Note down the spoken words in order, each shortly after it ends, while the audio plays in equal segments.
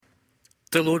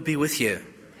The Lord be with you.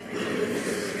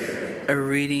 A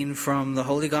reading from the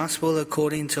Holy Gospel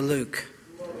according to Luke.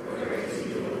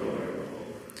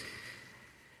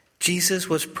 Jesus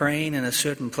was praying in a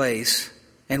certain place,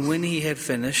 and when he had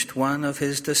finished, one of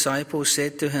his disciples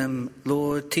said to him,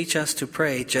 "Lord, teach us to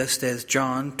pray just as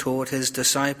John taught his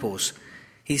disciples."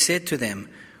 He said to them,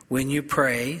 "When you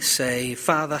pray, say,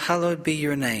 'Father, hallowed be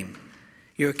your name.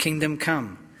 Your kingdom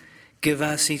come. Give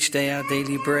us each day our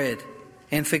daily bread.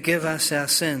 And forgive us our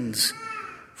sins,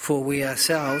 for we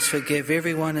ourselves forgive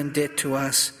everyone in debt to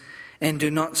us, and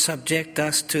do not subject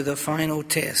us to the final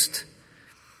test."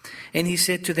 And he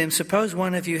said to them, "Suppose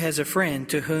one of you has a friend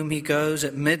to whom he goes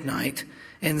at midnight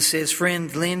and says,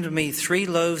 'Friend, lend me 3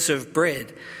 loaves of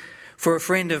bread, for a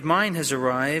friend of mine has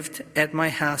arrived at my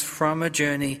house from a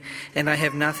journey, and I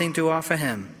have nothing to offer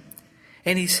him.'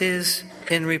 And he says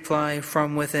in reply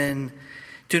from within,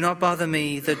 'Do not bother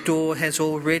me, the door has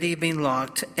already been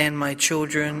locked and my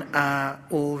children are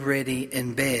already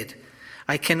in bed.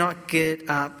 I cannot get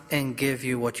up and give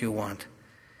you what you want.'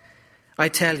 I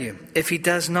tell you, if he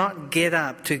does not get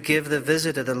up to give the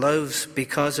visitor the loaves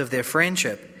because of their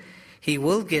friendship, he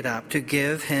will get up to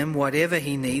give him whatever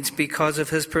he needs because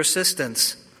of his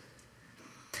persistence.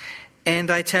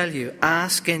 And I tell you,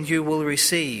 ask and you will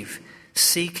receive,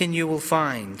 seek and you will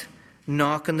find,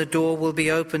 knock and the door will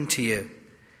be opened to you.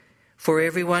 For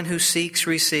everyone who asks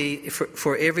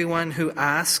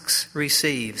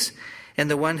receives, and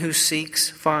the one who seeks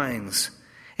finds,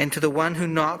 and to the one who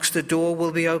knocks the door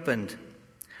will be opened.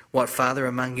 What father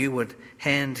among you would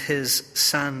hand his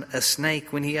son a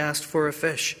snake when he asked for a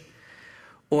fish,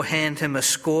 or hand him a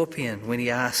scorpion when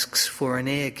he asks for an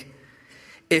egg?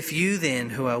 If you then,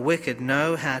 who are wicked,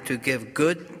 know how to give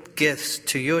good gifts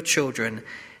to your children,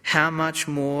 how much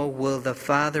more will the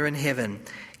Father in heaven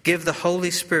give the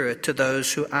Holy Spirit to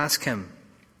those who ask him."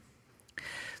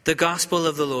 The Gospel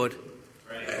of the Lord.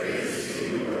 Praise to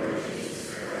you, Lord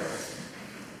Jesus Christ.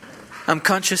 I'm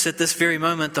conscious at this very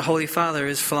moment the Holy Father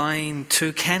is flying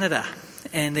to Canada,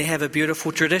 and they have a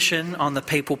beautiful tradition on the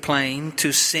papal plane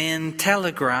to send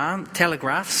telegrams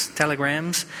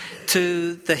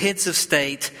to the heads of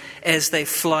state as they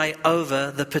fly over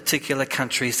the particular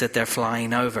countries that they're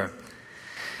flying over.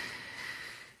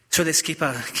 So let's keep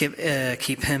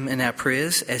him in our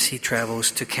prayers as he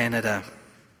travels to Canada.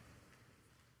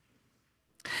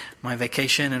 My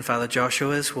vacation in Father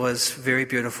Joshua's was very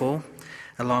beautiful,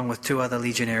 along with 2 other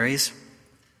legionaries.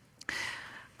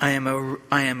 I am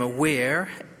aware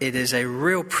it is a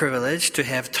real privilege to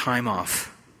have time off.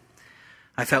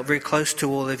 I felt very close to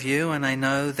all of you, and I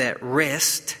know that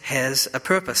rest has a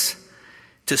purpose: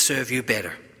 to serve you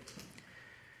better.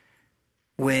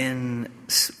 When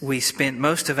we spent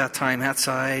most of our time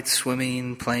outside,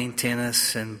 swimming, playing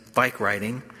tennis, and bike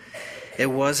riding, it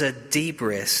was a deep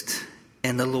rest,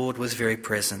 and the Lord was very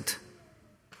present.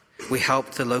 We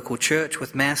helped the local church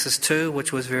with masses too,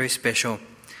 which was very special.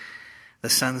 The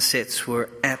sunsets were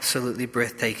absolutely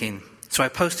breathtaking. So I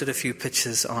posted a few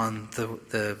pictures on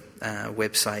the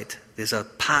website. There's a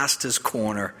pastor's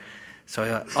corner.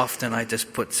 So often I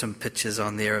just put some pictures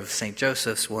on there of St.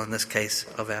 Joseph's, well, in this case,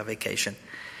 of our vacation.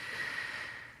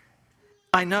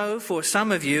 I know for some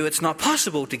of you it's not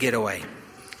possible to get away,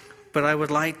 but I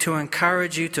would like to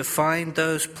encourage you to find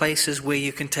those places where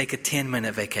you can take a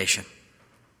 10-minute vacation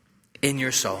in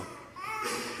your soul.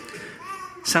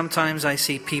 Sometimes I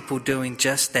see people doing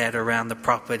just that around the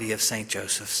property of St.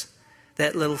 Joseph's,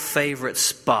 that little favorite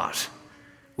spot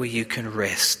where you can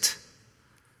rest.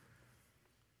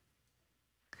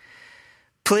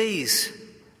 Please,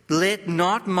 let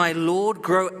not my Lord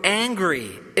grow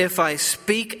angry if I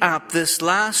speak up this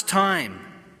last time.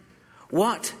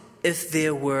 What if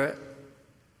there were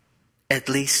at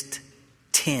least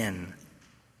 10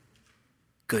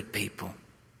 good people?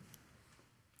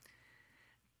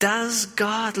 Does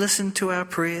God listen to our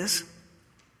prayers?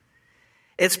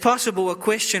 It's possible a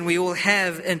question we all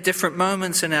have in different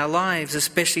moments in our lives,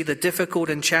 especially the difficult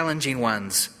and challenging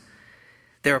ones.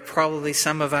 There are probably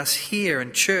some of us here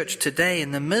in church today in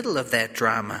the middle of that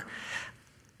drama.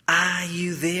 Are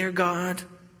you there, God?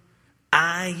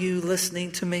 Are you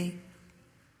listening to me?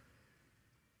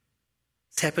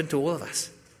 It's happened to all of us.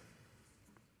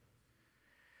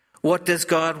 What does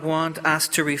God want us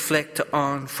to reflect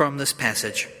on from this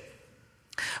passage?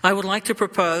 I would like to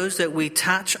propose that we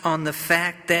touch on the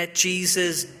fact that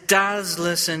Jesus does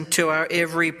listen to our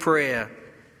every prayer.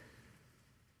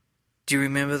 Do you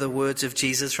remember the words of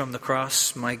Jesus from the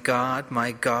cross? My God,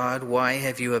 why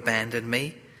have you abandoned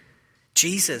me?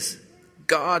 Jesus,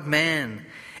 God-man,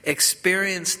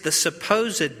 experienced the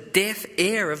supposed deaf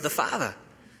ear of the Father.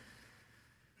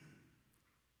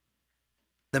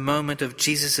 the moment of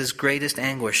Jesus' greatest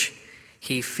anguish,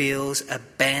 he feels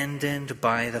abandoned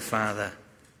by the Father.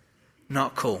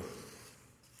 Not cool.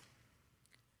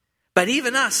 But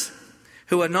even us,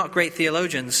 who are not great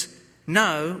theologians,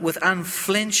 know with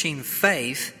unflinching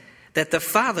faith that the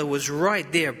Father was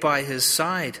right there by his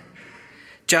side.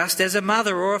 Just as a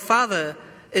mother or a father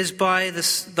is by the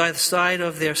side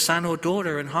of their son or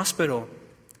daughter in hospital.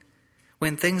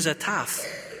 When things are tough,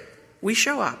 we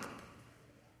show up.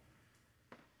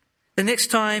 The next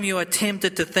time you are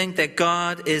tempted to think that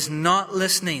God is not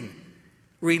listening,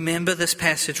 remember this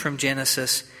passage from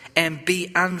Genesis and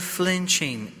be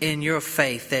unflinching in your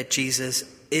faith that Jesus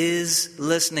is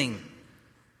listening.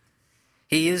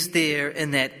 He is there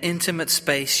in that intimate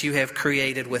space you have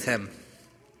created with him.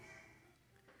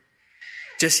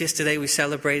 Just yesterday we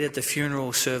celebrated the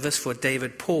funeral service for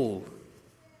David Paul,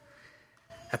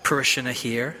 a parishioner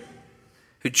here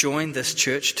who joined this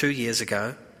church 2 years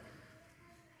ago.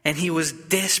 And he was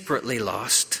desperately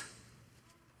lost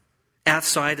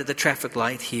outside at the traffic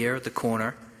light here at the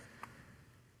corner.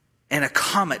 And a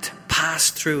comet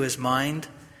passed through his mind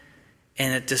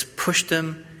and it just pushed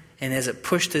him. And as it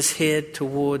pushed his head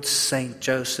towards St.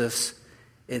 Joseph's,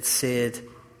 it said,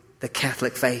 the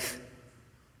Catholic faith.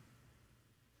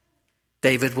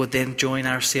 David would then join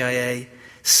RCIA,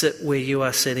 sit where you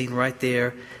are sitting right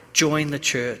there, join the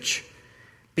church,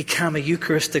 become a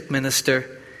Eucharistic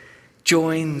minister,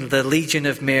 join the Legion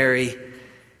of Mary,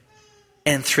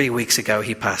 and 3 weeks ago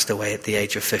he passed away at the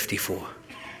age of 54.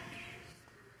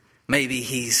 Maybe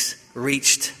he's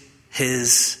reached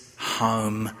his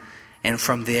home, and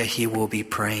from there he will be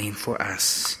praying for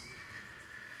us.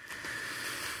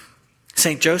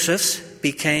 St. Joseph's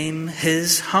became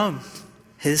his home,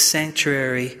 his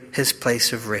sanctuary, his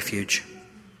place of refuge.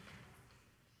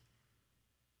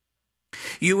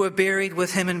 You were buried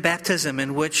with him in baptism,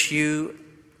 in which you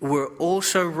were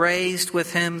also raised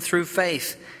with him through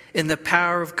faith in the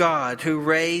power of God who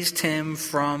raised him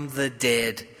from the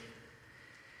dead.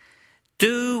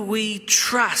 Do we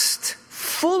trust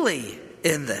fully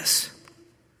in this?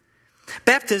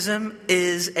 Baptism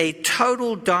is a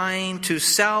total dying to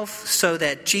self so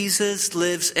that Jesus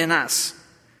lives in us.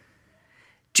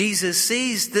 Jesus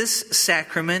sees this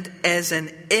sacrament as an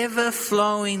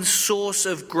ever-flowing source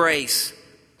of grace.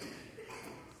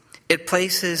 It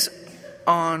places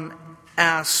on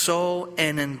our soul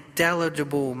an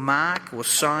indelible mark or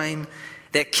sign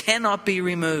that cannot be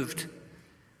removed.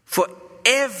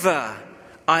 Forever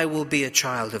I will be a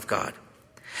child of God.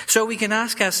 So we can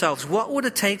ask ourselves, what would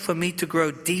it take for me to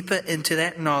grow deeper into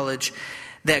that knowledge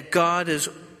that God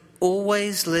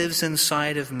always lives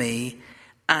inside of me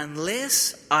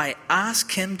unless I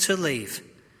ask him to leave?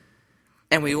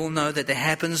 And we all know that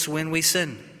happens when we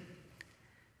sin.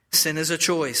 Sin is a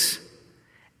choice.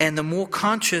 And the more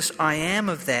conscious I am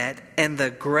of that, and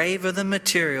the graver the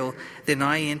material, then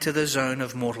I enter the zone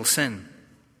of mortal sin.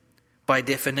 By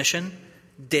definition,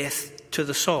 death to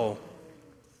the soul.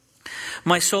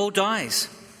 My soul dies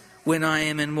when I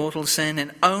am in mortal sin,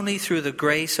 and only through the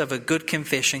grace of a good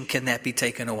confession can that be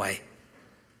taken away.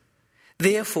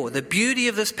 Therefore, the beauty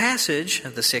of this passage,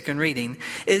 of the second reading,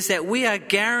 is that we are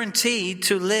guaranteed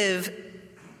to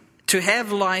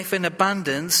have life in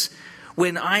abundance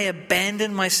when I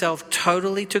abandon myself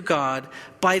totally to God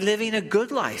by living a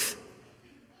good life.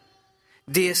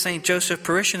 Dear St. Joseph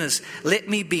parishioners, let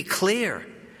me be clear.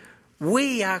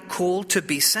 We are called to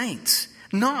be saints,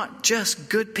 not just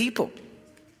good people.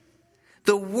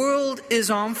 The world is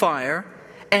on fire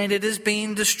and it is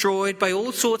being destroyed by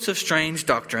all sorts of strange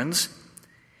doctrines.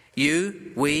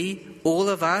 You, we, all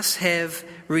of us have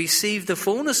received the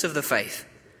fullness of the faith.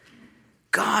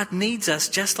 God needs us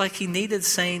just like he needed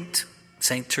Saint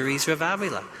Teresa of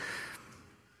Avila,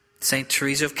 Saint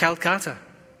Teresa of Calcutta,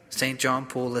 Saint John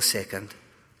Paul II.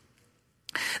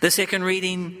 The second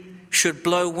reading should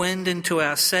blow wind into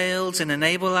our sails and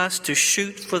enable us to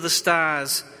shoot for the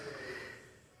stars.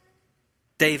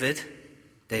 David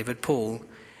Paul,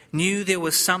 knew there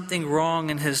was something wrong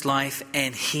in his life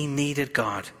and he needed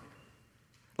God.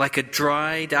 Like a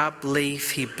dried up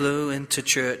leaf, he blew into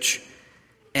church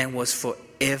and was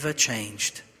forever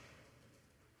changed.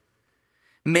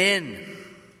 Men,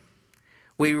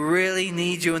 we really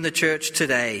need you in the church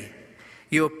today.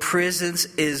 Your presence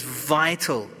is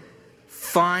vital.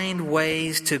 Find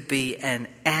ways to be an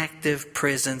active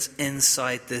presence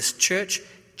inside this church,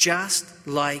 just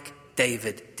like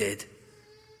David did.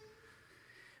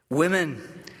 Women,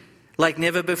 like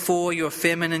never before, your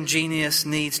feminine genius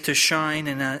needs to shine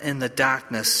in the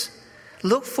darkness.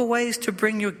 Look for ways to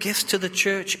bring your gifts to the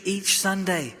church each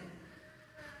Sunday.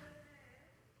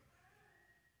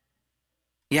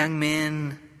 Young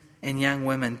men, And young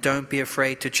women, don't be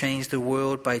afraid to change the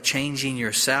world by changing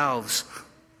yourselves.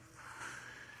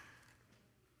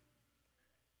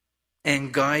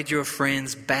 And guide your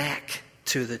friends back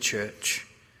to the church.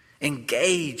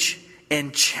 Engage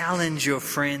and challenge your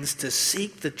friends to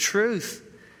seek the truth.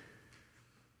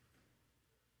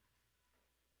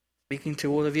 Speaking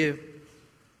to all of you.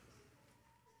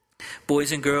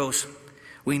 Boys and girls,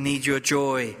 we need your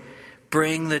joy.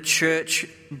 Bring to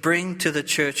the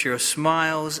church your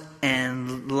smiles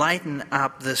and lighten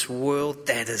up this world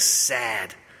that is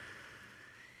sad.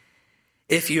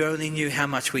 If you only knew how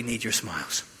much we need your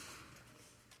smiles.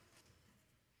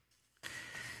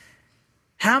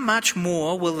 How much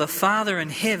more will the Father in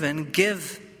heaven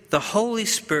give the Holy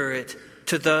Spirit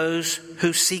to those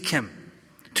who seek Him,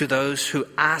 to those who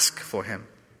ask for Him?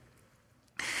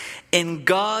 In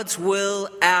God's will,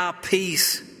 our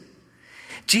peace.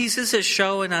 Jesus has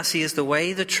shown us He is the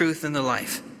way, the truth, and the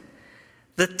life.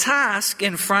 The task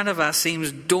in front of us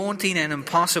seems daunting and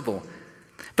impossible.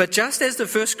 But just as the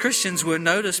first Christians were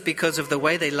noticed because of the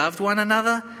way they loved one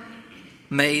another,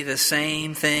 may the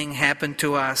same thing happen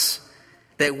to us,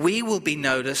 that we will be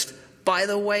noticed by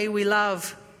the way we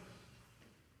love.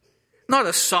 Not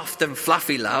a soft and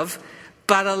fluffy love,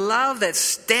 but a love that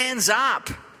stands up.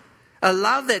 A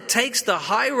love that takes the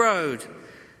high road.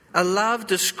 A love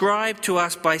described to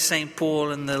us by St. Paul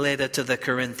in the letter to the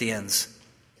Corinthians.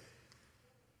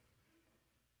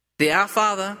 The Our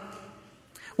Father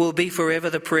will be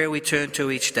forever the prayer we turn to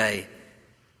each day.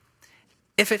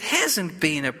 If it hasn't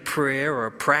been a prayer or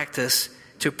a practice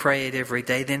to pray it every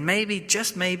day, then maybe,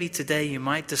 just maybe today you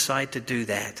might decide to do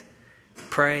that.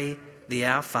 Pray the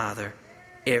Our Father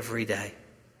every day.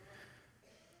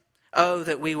 Oh,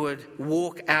 that we would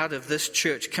walk out of this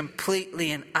church completely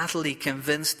and utterly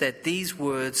convinced that these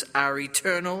words are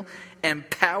eternal and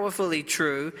powerfully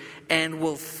true and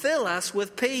will fill us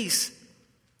with peace.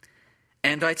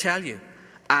 And I tell you,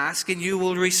 ask and you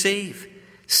will receive.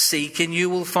 Seek and you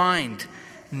will find.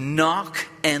 Knock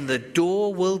and the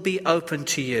door will be open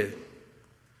to you.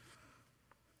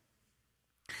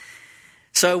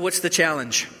 So what's the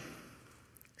challenge?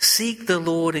 Seek the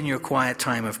Lord in your quiet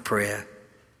time of prayer.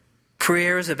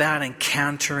 Prayer is about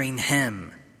encountering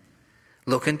Him.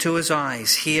 Look into His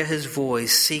eyes, hear His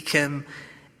voice, seek Him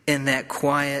in that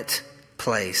quiet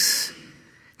place.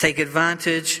 Take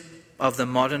advantage of the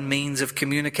modern means of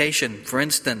communication. For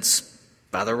instance,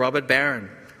 Brother Robert Barron,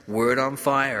 Word on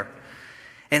Fire,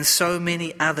 and so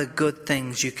many other good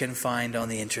things you can find on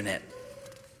the internet.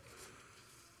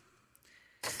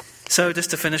 So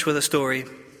just to finish with a story,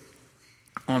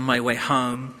 on my way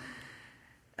home,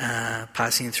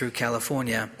 passing through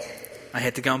California, I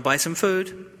had to go and buy some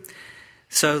food.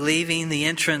 So leaving the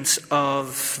entrance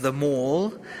of the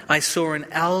mall, I saw an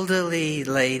elderly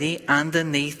lady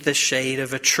underneath the shade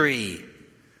of a tree.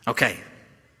 Okay,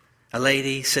 a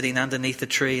lady sitting underneath the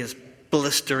tree is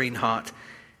blistering hot.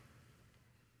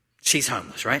 She's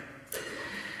homeless, right?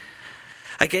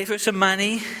 I gave her some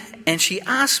money and she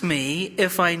asked me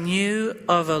if I knew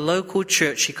of a local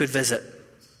church she could visit.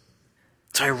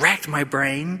 So I racked my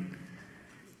brain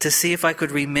to see if I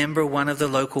could remember one of the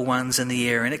local ones in the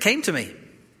area. And it came to me,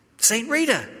 St.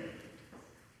 Rita.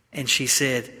 And she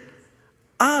said,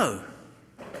 "Oh,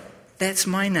 that's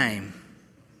my name."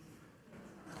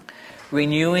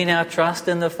 Renewing our trust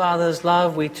in the Father's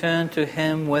love, we turn to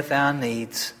Him with our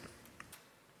needs.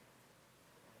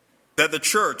 That the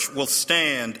church will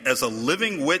stand as a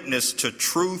living witness to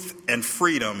truth and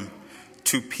freedom,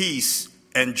 to peace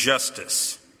and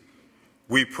justice.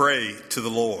 We pray to the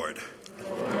Lord.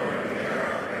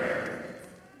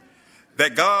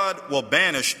 That God will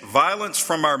banish violence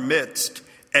from our midst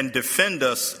and defend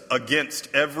us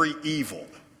against every evil.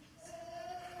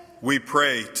 We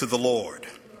pray to the Lord.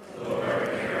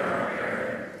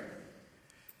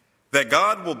 That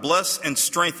God will bless and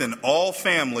strengthen all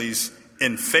families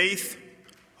in faith,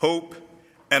 hope,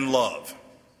 and love.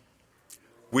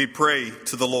 We pray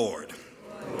to the Lord.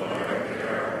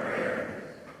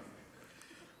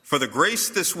 For the grace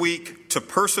this week to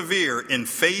persevere in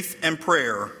faith and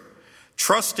prayer,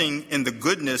 trusting in the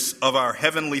goodness of our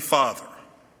Heavenly Father.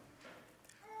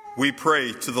 We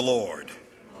pray to the Lord.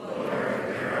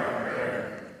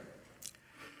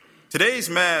 Today's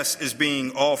Mass is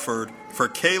being offered for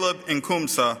Caleb and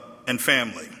Kumsa and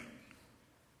family.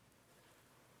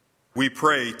 We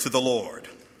pray to the Lord.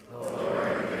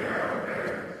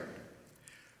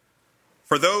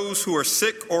 For those who are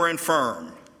sick or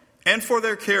infirm, and for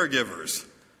their caregivers,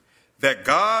 that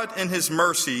God in His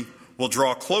mercy will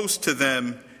draw close to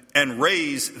them and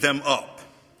raise them up.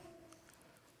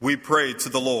 We pray to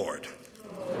the Lord.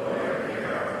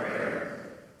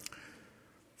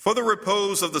 For the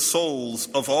repose of the souls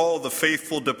of all the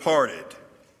faithful departed,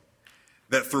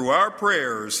 that through our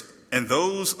prayers and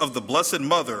those of the Blessed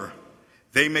Mother,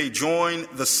 they may join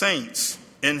the saints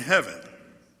in heaven.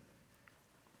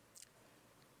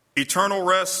 Eternal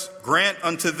rest grant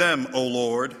unto them, O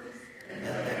Lord. And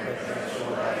let their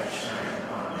perpetual light shine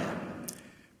upon them.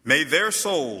 May their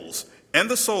souls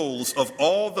and the souls of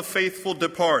all the faithful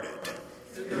departed,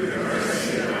 Through the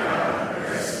mercy of God,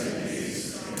 rest in peace.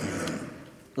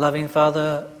 Loving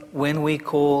Father, when we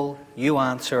call, you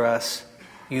answer us.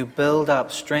 You build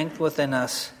up strength within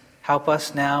us. Help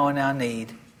us now in our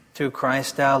need. Through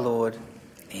Christ our Lord.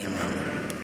 Amen.